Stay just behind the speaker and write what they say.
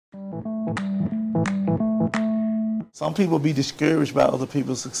Some people be discouraged by other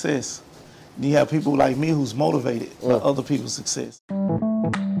people's success. And you have people like me who's motivated by other people's success.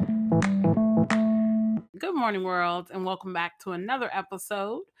 Good morning, world, and welcome back to another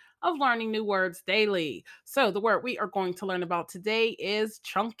episode of Learning New Words Daily. So, the word we are going to learn about today is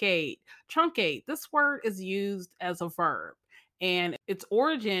truncate. Truncate, this word is used as a verb, and its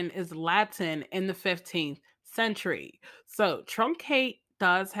origin is Latin in the 15th century. So, truncate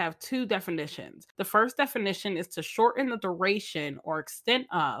does have two definitions. The first definition is to shorten the duration or extent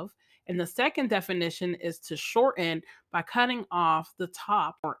of, and the second definition is to shorten by cutting off the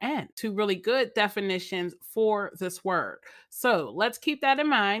top or end. Two really good definitions for this word. So let's keep that in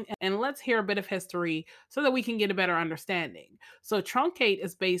mind and let's hear a bit of history so that we can get a better understanding. So, truncate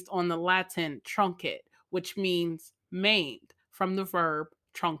is based on the Latin truncate, which means maimed, from the verb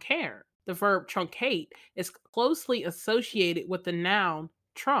truncare. The verb truncate is closely associated with the noun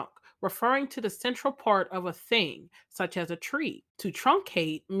trunk, referring to the central part of a thing, such as a tree. To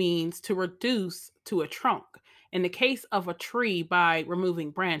truncate means to reduce to a trunk, in the case of a tree by removing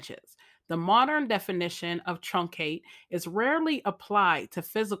branches. The modern definition of truncate is rarely applied to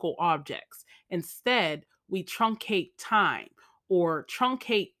physical objects. Instead, we truncate time or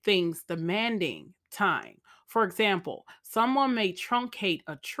truncate things demanding time. For example, someone may truncate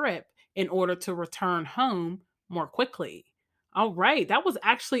a trip in order to return home more quickly. All right, that was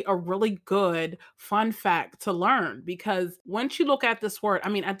actually a really good fun fact to learn because once you look at this word, I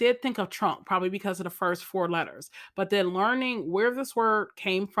mean, I did think of trunk probably because of the first four letters, but then learning where this word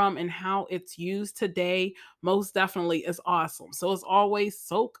came from and how it's used today most definitely is awesome. So, as always,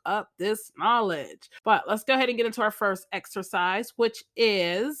 soak up this knowledge. But let's go ahead and get into our first exercise, which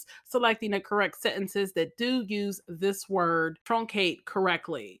is selecting the correct sentences that do use this word truncate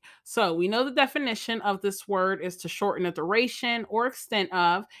correctly. So, we know the definition of this word is to shorten the duration or extent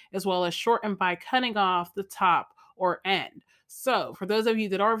of, as well as shorten by cutting off the top or end. So, for those of you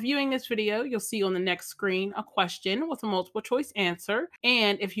that are viewing this video, you'll see on the next screen a question with a multiple choice answer.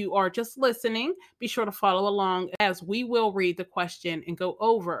 And if you are just listening, be sure to follow along as we will read the question and go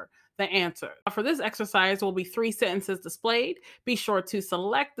over the answer. For this exercise, there will be 3 sentences displayed. Be sure to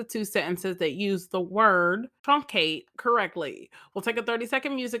select the 2 sentences that use the word truncate correctly. We'll take a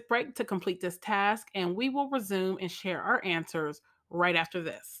 30-second music break to complete this task, and we will resume and share our answers right after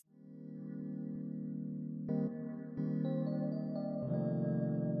this.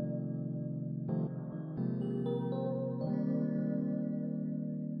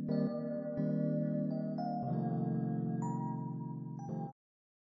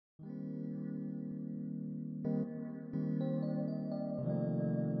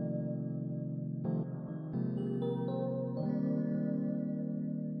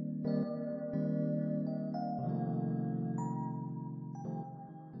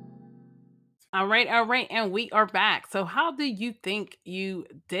 All right, and we are back. So, how do you think you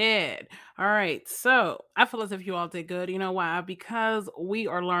did? All right, so I feel as if you all did good. You know why? Because we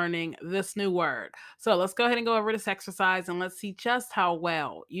are learning this new word. So, let's go ahead and go over this exercise and let's see just how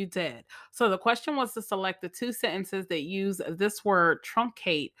well you did. So, the question was to select the 2 sentences that use this word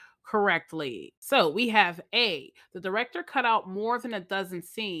truncate correctly. So, we have A, the director cut out more than a dozen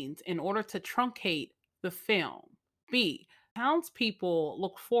scenes in order to truncate the film. B, townspeople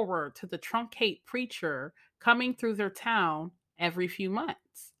look forward to the truncate preacher coming through their town every few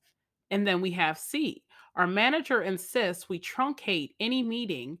months. And then we have C. Our manager insists we truncate any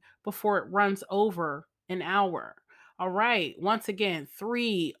meeting before it runs over an hour. All right, once again,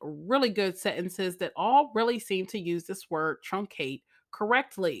 3 really good sentences that all really seem to use this word truncate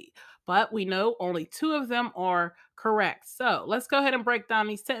correctly. But we know only 2 of them are correct. So let's go ahead and break down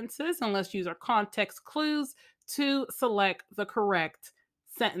these sentences and let's use our context clues to select the correct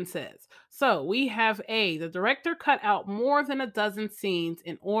sentences. So we have A, the director cut out more than a dozen scenes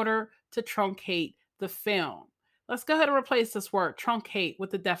in order to truncate the film. Let's go ahead and replace this word truncate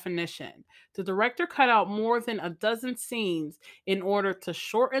with the definition. The director cut out more than a dozen scenes in order to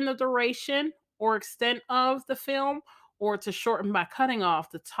shorten the duration or extent of the film or to shorten by cutting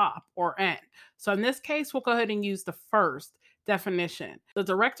off the top or end. So in this case, we'll go ahead and use the first definition. The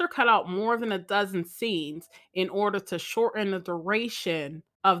director cut out more than a dozen scenes in order to shorten the duration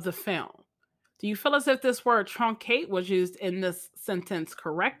of the film. Do you feel as if this word truncate was used in this sentence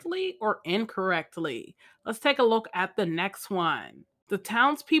correctly or incorrectly? Let's take a look at the next one. The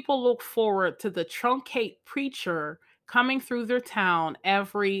townspeople look forward to the truncate preacher coming through their town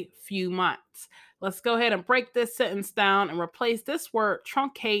every few months. Let's go ahead and break this sentence down and replace this word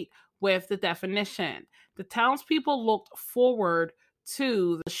truncate with the definition. The townspeople looked forward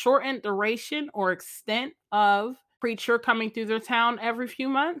to the shortened duration or extent of preacher coming through their town every few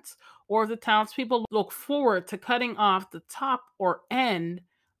months, or the townspeople look forward to cutting off the top or end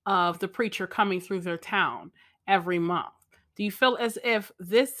of the preacher coming through their town every month. Do you feel as if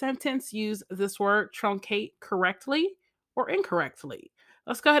this sentence used this word truncate correctly or incorrectly?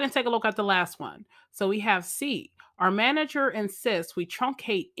 Let's go ahead and take a look at the last one. So we have C. Our manager insists we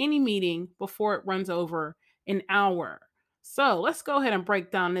truncate any meeting before it runs over an hour. So let's go ahead and break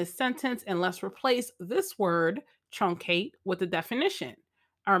down this sentence and let's replace this word truncate with the definition.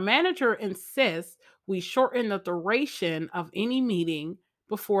 Our manager insists we shorten the duration of any meeting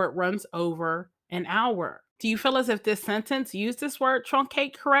before it runs over an hour. Do you feel as if this sentence used this word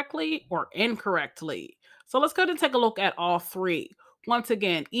truncate correctly or incorrectly? So let's go ahead and take a look at all three. Once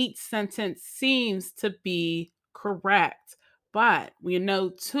again, each sentence seems to be correct, but we know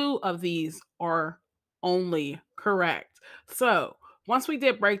two of these are only correct. So once we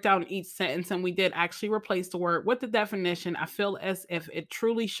did break down each sentence and we did actually replace the word with the definition, I feel as if it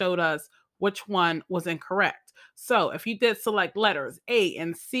truly showed us which one was incorrect. So if you did select letters A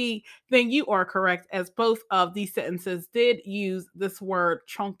and C, then you are correct, as both of these sentences did use this word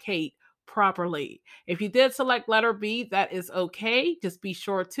truncate properly. If you did select letter B, that is okay. Just be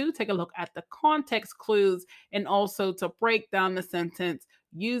sure to take a look at the context clues and also to break down the sentence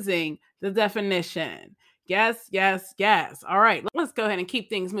using the definition. Yes, yes, yes. All right, let's go ahead and keep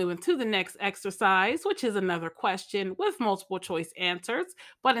things moving to the next exercise, which is another question with multiple choice answers.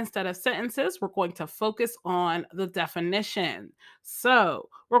 But instead of sentences, we're going to focus on the definition. So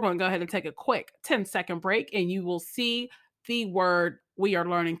we're going to go ahead and take a quick 10-second break, and you will see the word we are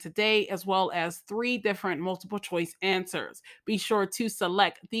learning today, as well as 3 different multiple choice answers. Be sure to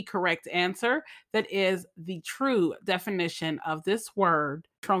select the correct answer that is the true definition of this word,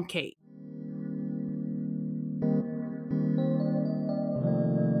 truncate.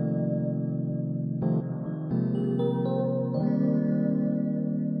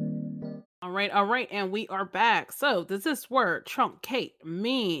 All right, and we are back. So, does this word truncate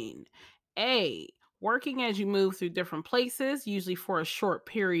mean A, working as you move through different places, usually for a short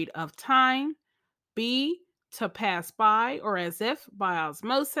period of time? B, to pass by or as if by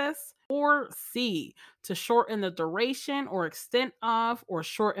osmosis? Or C, to shorten the duration or extent of, or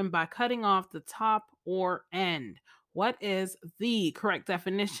shorten by cutting off the top or end? What is the correct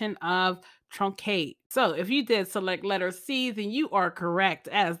definition of truncate? So, if you did select letter C, then you are correct,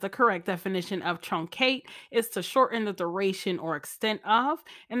 as the correct definition of truncate is to shorten the duration or extent of,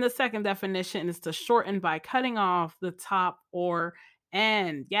 and the second definition is to shorten by cutting off the top or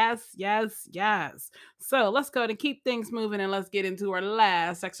end. Yes, yes, yes. So let's go and keep things moving and let's get into our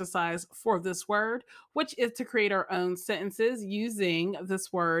last exercise for this word, which is to create our own sentences using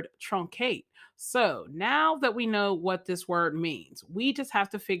this word truncate. So now that we know what this word means, we just have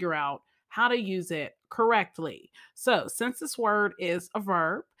to figure out how to use it correctly. So since this word is a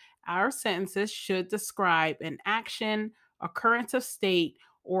verb, our sentences should describe an action, occurrence of state,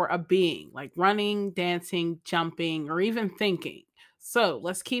 or a being, like running, dancing, jumping, or even thinking. So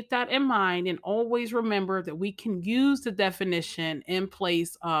let's keep that in mind and always remember that we can use the definition in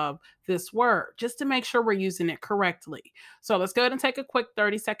place of this word just to make sure we're using it correctly. So let's go ahead and take a quick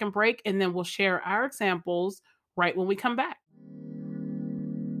 30-second break, and then we'll share our examples right when we come back.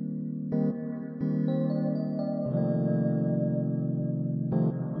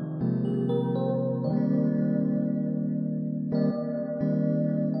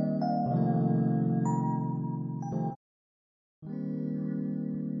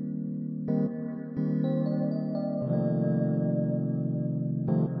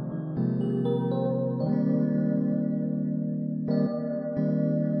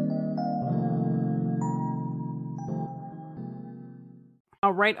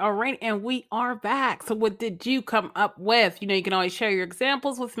 All right, and we are back. So, what did you come up with? You can always share your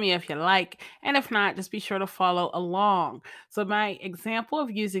examples with me if you like, and if not, just be sure to follow along. So, my example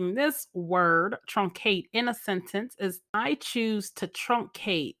of using this word, truncate, in a sentence is I choose to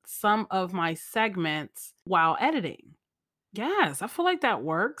truncate some of my segments while editing. Yes, I feel like that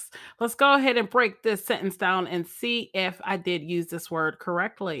works. Let's go ahead and break this sentence down and see if I did use this word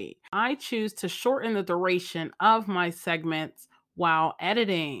correctly. I choose to shorten the duration of my segments while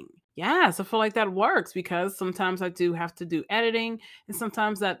editing. Yes, I feel like that works because sometimes I do have to do editing, and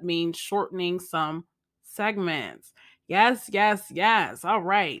sometimes that means shortening some segments. Yes, yes, yes. All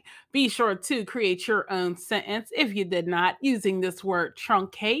right. Be sure to create your own sentence if you did not using this word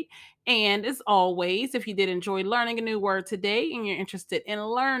truncate. And as always, if you did enjoy learning a new word today and you're interested in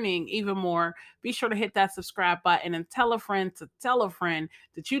learning even more, be sure to hit that subscribe button and tell a friend to tell a friend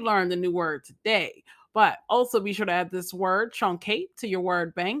that you learned the new word today. But also be sure to add this word truncate to your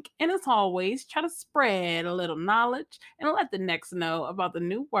word bank. And as always, try to spread a little knowledge and let the next know about the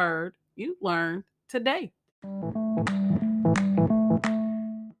new word you learned today.